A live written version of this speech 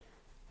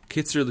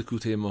Kitzur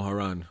Likutey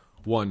Moharan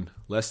 1.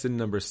 Lesson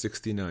number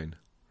 69.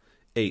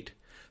 8.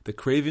 The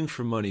craving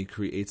for money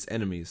creates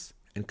enemies,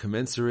 and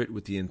commensurate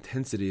with the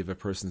intensity of a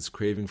person's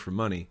craving for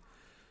money,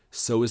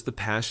 so is the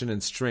passion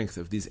and strength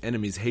of these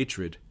enemies'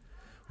 hatred.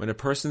 When a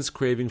person's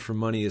craving for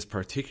money is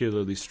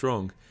particularly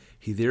strong,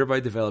 he thereby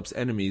develops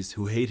enemies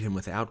who hate him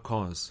without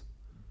cause.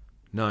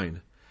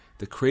 9.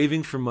 The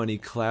craving for money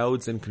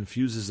clouds and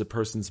confuses a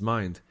person's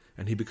mind,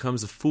 and he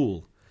becomes a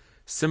fool.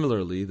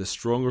 Similarly, the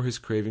stronger his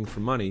craving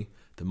for money,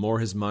 the more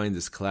his mind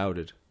is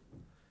clouded.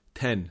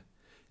 10.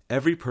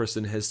 Every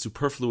person has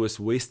superfluous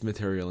waste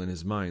material in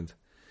his mind,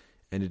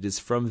 and it is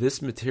from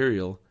this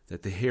material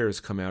that the hairs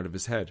come out of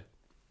his head.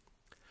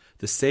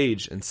 The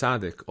sage and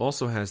tzaddik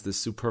also has this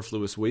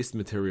superfluous waste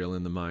material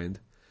in the mind,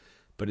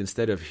 but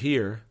instead of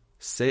here,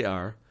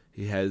 se'ar,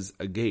 he has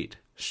a gate,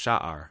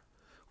 sha'ar,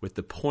 with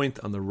the point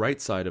on the right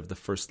side of the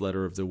first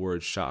letter of the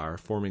word sha'ar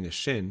forming a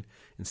shin,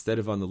 instead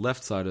of on the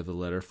left side of the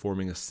letter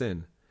forming a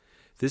sin.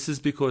 This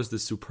is because the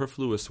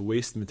superfluous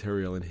waste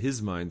material in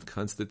his mind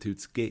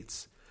constitutes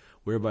gates,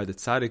 whereby the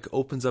tzaddik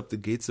opens up the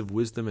gates of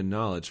wisdom and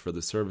knowledge for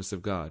the service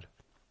of God.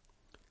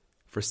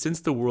 For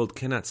since the world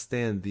cannot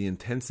stand the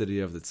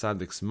intensity of the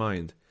tzaddik's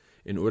mind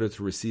in order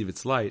to receive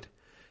its light,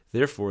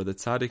 therefore the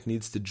tzaddik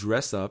needs to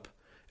dress up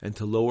and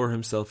to lower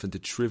himself into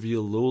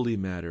trivial, lowly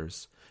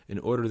matters in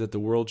order that the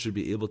world should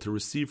be able to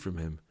receive from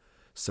him,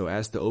 so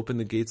as to open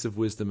the gates of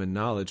wisdom and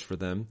knowledge for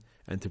them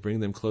and to bring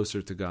them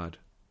closer to God.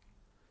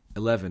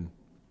 11.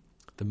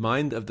 The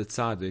mind of the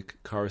tzaddik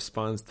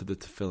corresponds to the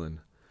tefillin.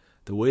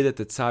 The way that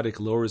the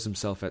tzaddik lowers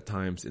himself at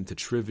times into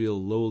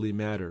trivial, lowly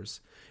matters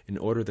in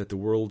order that the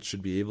world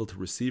should be able to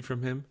receive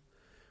from him,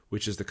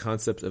 which is the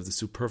concept of the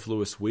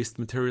superfluous waste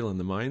material in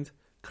the mind,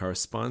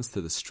 corresponds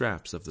to the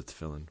straps of the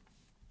tefillin.